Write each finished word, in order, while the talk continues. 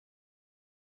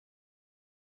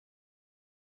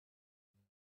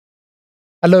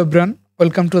Hello everyone,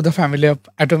 welcome to the family of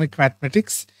atomic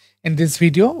mathematics. In this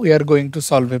video, we are going to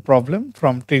solve a problem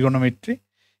from trigonometry.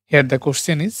 Here the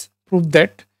question is, prove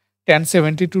that tan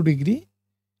 72 degree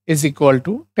is equal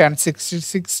to tan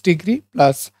 66 degree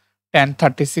plus tan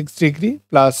 36 degree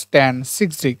plus tan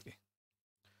 6 degree.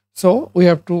 So we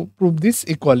have to prove this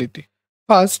equality.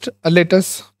 First, let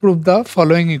us prove the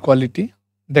following equality,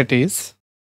 that is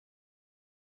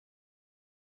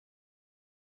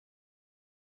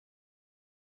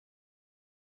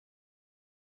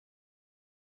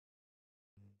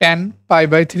tan pi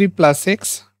by 3 plus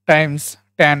x times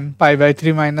tan pi by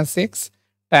 3 minus x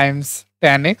times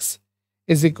tan x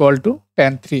is equal to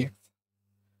tan 3x.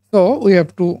 So we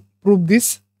have to prove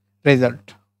this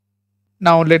result.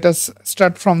 Now let us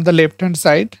start from the left hand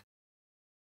side.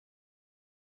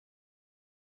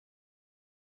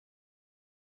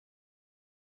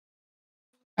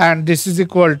 And this is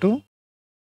equal to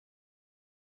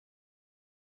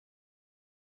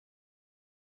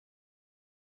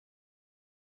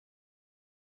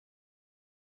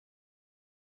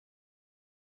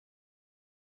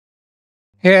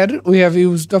here we have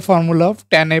used the formula of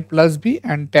tan a plus b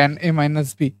and tan a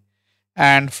minus b.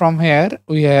 And from here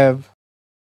we have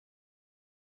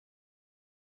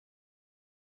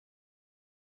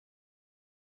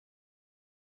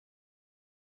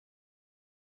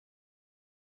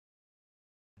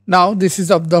now this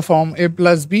is of the form a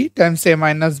plus b times a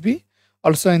minus b.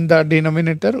 Also in the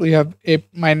denominator we have a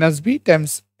minus b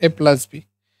times a plus b.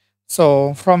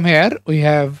 So from here we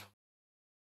have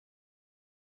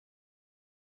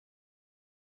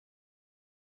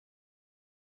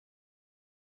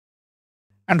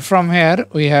and from here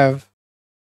we have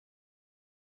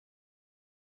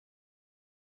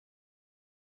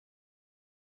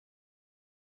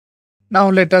now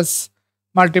let us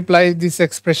multiply this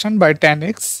expression by tan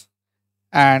x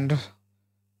and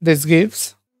this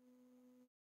gives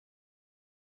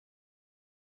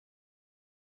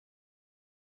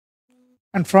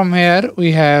and from here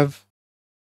we have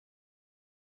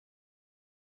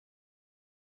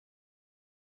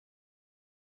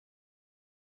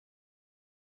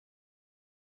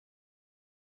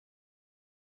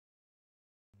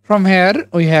from here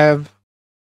we have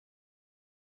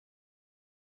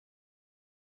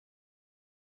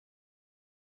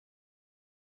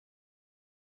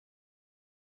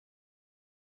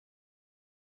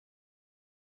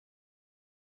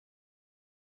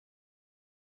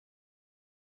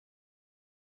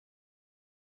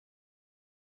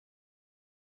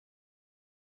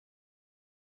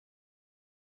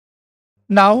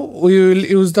now we will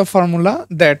use the formula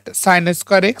that sin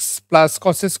square x plus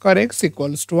cos square x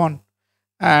equals to 1.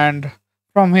 And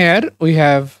from here we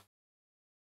have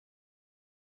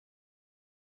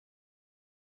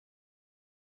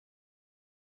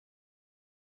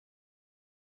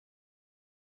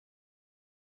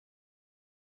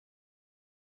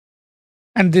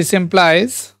and this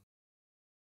implies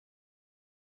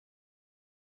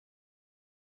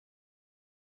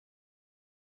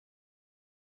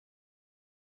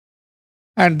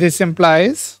and this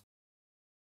implies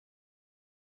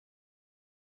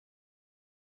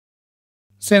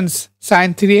since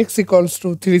sin 3x equals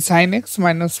to 3 sin x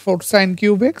minus 4 sin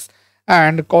cube x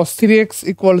and cos 3x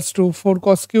equals to 4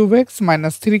 cos cube x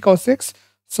minus 3 cos x.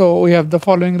 So we have the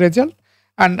following result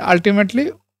and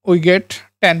ultimately we get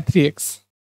tan 3x.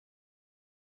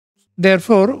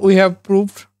 Therefore, we have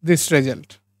proved this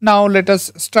result. Now let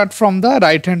us start from the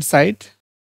right hand side.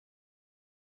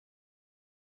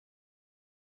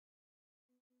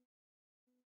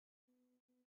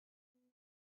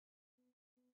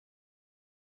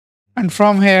 And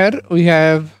from here we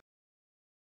have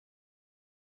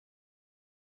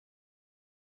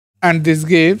and this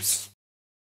gives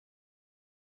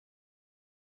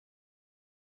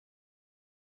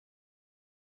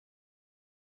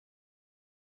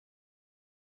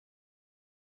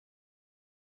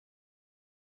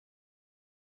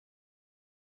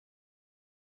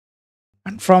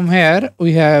and from here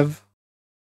we have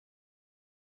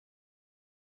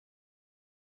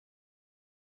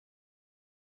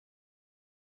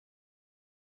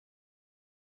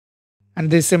and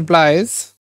this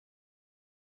implies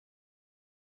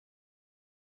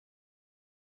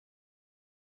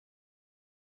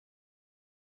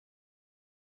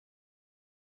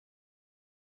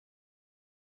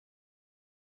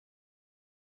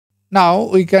now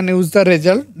we can use the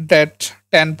result that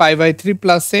tan pi by 3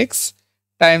 plus x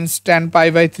times tan pi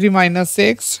by 3 minus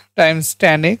x times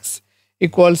tan x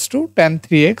equals to tan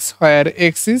 3x where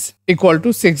x is equal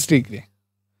to 6 degree.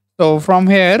 So from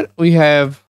here we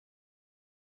have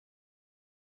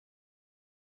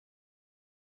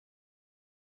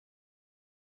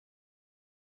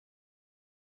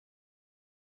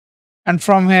And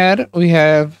from here we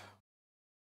have,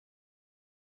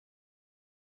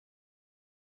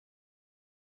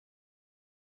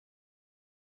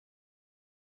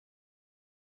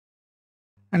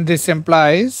 and this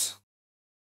implies,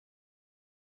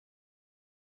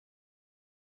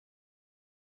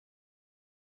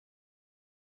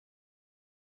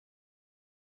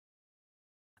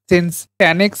 since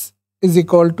tan x is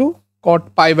equal to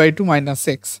cot pi by 2 minus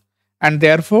x, and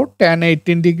therefore tan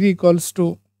 18 degree equals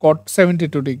to cot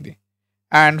 72 degree.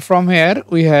 And from here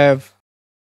we have,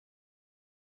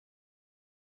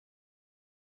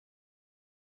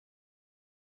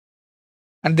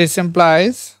 and this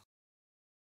implies,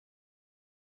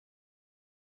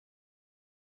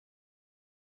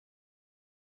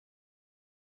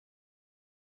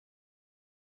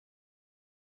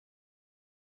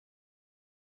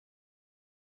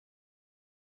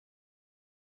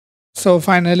 so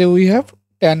finally we have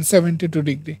tan 72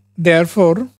 degree.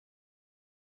 Therefore,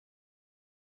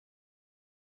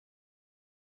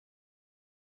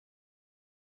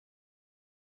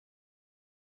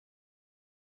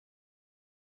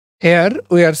 here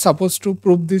we are supposed to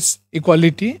prove this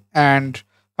equality, and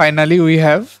finally we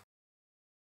have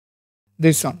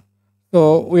this one.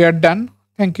 So we are done.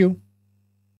 Thank you.